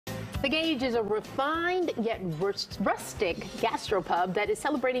The Gage is a refined yet rustic gastropub that is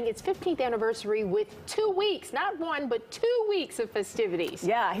celebrating its 15th anniversary with 2 weeks, not one, but 2 weeks of festivities.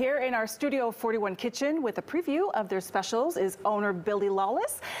 Yeah, here in our Studio 41 kitchen with a preview of their specials is owner Billy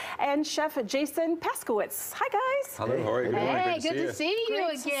Lawless and chef Jason Paskowitz. Hi, guys. Hello, how are you? Hey, good to see you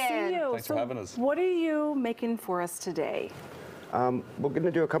again. To see you. Thanks for having us. What are you making for us today? We're going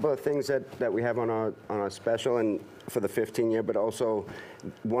to do a couple of things that we have on our special and for the 15-year, but also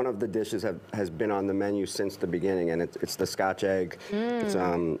one of the dishes has been on the menu since the beginning, and it's the Scotch egg. It's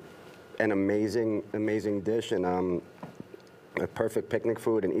an amazing dish and a perfect picnic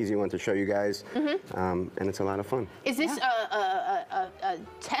food, an easy one to show you guys, and it's a lot of fun. Is this a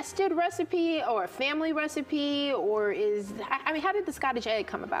tested recipe or a family recipe, or I mean, how did the Scottish egg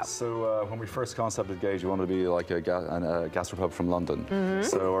come about? So when we first concepted Gage, we wanted to be like a gastropub from London.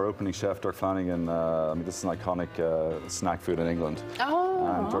 So our opening chef, Dirk Flanagan, I mean, this is an iconic snack food in England.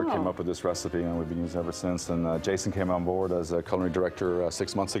 And Dirk came up with this recipe, and we've been using it ever since. And Jason came on board as a culinary director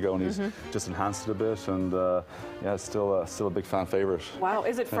 6 months ago, and he's just enhanced it a bit. And yeah, it's still a big fan favorite. Wow,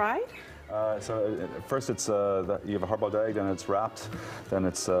 is it fried? So first you have a hard-boiled egg, then it's wrapped, then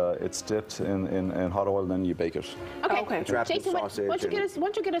it's dipped in hot oil, then you bake it. Okay. Wrapped with Jason, why sausage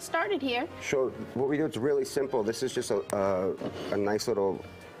don't you get us started here? Sure. What we do is really simple. This is just a nice little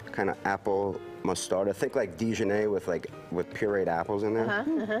kind of apple mustard. Think like Dijonais with pureed apples in there.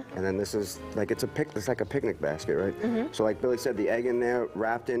 And then this is like it's like a picnic basket, right? So like Billy said, the egg in there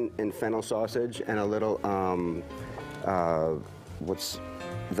wrapped in fennel sausage and a little what's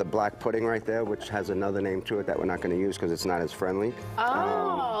the black pudding right there, which has another name to it that we're not going to use because it's not as friendly.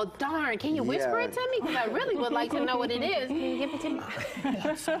 Oh, darn. Can you whisper it to me? Because I really would like to know what it is. Can you give it to me?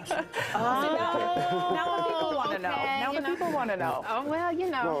 Now the people want to know. Now the people want to know. Oh, well, you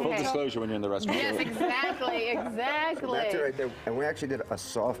know. Full disclosure when you're in the restaurant. Yes, exactly. That's it right there. And we actually did a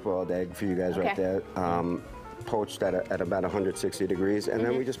soft-boiled egg for you guys right there, poached at about 160 degrees. And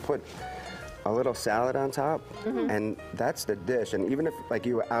then we just put a little salad on top, and that's the dish. And even if like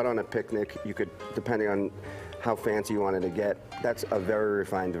you were out on a picnic, you could, depending on how fancy you wanted to get, that's a very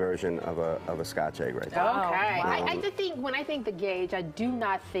refined version of a Scotch egg right there. Okay. I think when I think the Gage, I do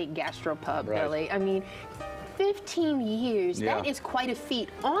not think gastropub, Billy. I mean, 15 years, that is quite a feat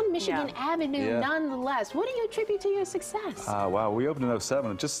on Michigan Avenue nonetheless. What do you attribute to your success? Wow, we opened in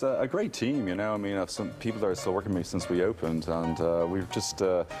 07. Just a great team, you know. I mean, I have some people that are still working with me since we opened, and we've just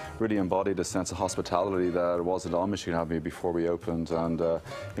really embodied a sense of hospitality that wasn't on Michigan Avenue before we opened. And,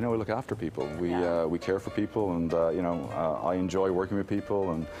 you know, we look after people. We care for people, and, you know, I enjoy working with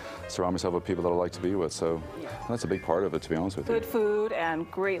people and surround myself with people that I like to be with. So that's a big part of it, to be honest with you. Good food and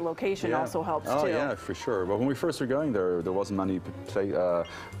great location also helps too. Oh, yeah, for sure. But when we first were going there wasn't many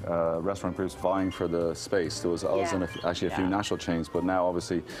restaurant groups vying for the space. There was us and actually a few national chains, but now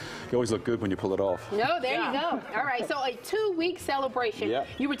obviously you always look good when you pull it off. No, there you go. All right, so a 2-week celebration.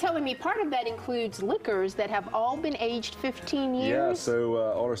 You were telling me part of that includes liquors that have all been aged 15 years? Yeah, so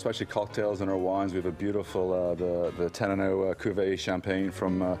all our specialty cocktails and our wines. We have a beautiful, the 10-0 Cuvée Champagne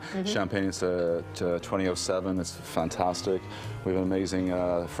from Champagne. It's 2007. It's fantastic. We have an amazing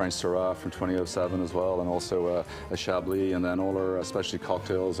French Syrah from 2007 as well, and also a Chablis, and then all our specialty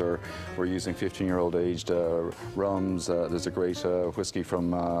cocktails we're using 15-year-old aged rums. There's a great whiskey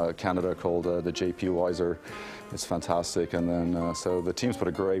from Canada called the JP Weiser. It's fantastic, and then so the team's put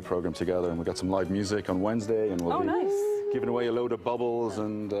a great program together, and we've got some live music on Wednesday, and we'll be giving away a load of bubbles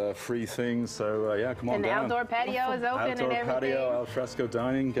and free things. So yeah, come on down. And the outdoor patio is open and everything. Outdoor patio, al fresco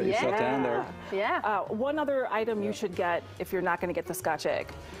dining. Get yourself down there. Yeah. One other item you should get if you're not going to get the Scotch egg.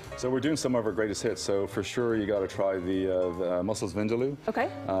 So we're doing some of our greatest hits. So for sure, you got to try the mussels vindaloo. Okay.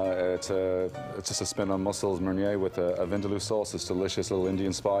 It's just a spin on mussels Meunier with a vindaloo sauce. It's delicious, little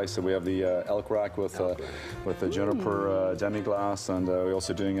Indian spice. So we have the elk rack with the juniper demi-glace, and we're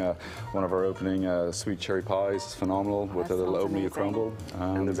also doing one of our opening sweet cherry pies. It's phenomenal with a little oatmeal crumble.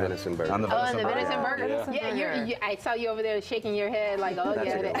 And the venison burger. And the venison burger. Yeah, I saw you over there shaking your head like, oh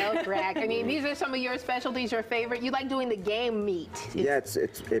yeah, the elk rack. I mean, these are some of your specialties, your favorite. You like doing the game meat.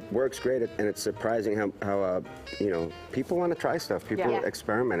 It works great, and it's surprising how you know, people want to try stuff. People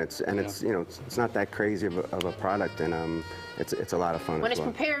experiment. It's you know, it's not that crazy of a product, and it's a lot of fun. When it's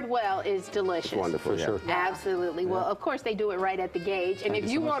prepared well, it's delicious. It's wonderful, for sure. Absolutely. Well, of course they do it right at the Gage. And if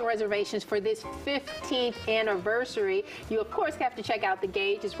you want reservations for this 15th anniversary, you of course have to check out the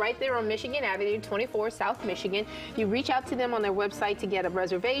Gage. It's right there on Michigan Avenue, 24 South Michigan. You reach out to them on their website to get a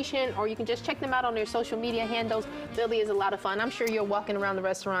reservation, or you can just check them out on their social media handles. Billy is a lot of fun. I'm sure you're walking around the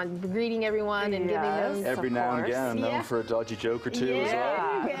restaurant greeting everyone and giving them every now and again. I'm known for a dodgy joke or two as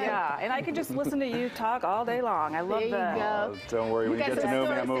well. Yeah, and I can just listen to you talk all day long. I love that. Don't worry, when you guys get to have know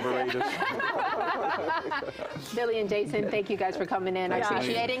me, I'm stories to overrated. Billy and Jason, thank you guys for coming in. I Thanks,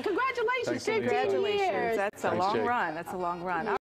 appreciate Anita. it. And congratulations, Thanks, 15 Anita. years. That's a Thanks, long Jake. run. That's a long run.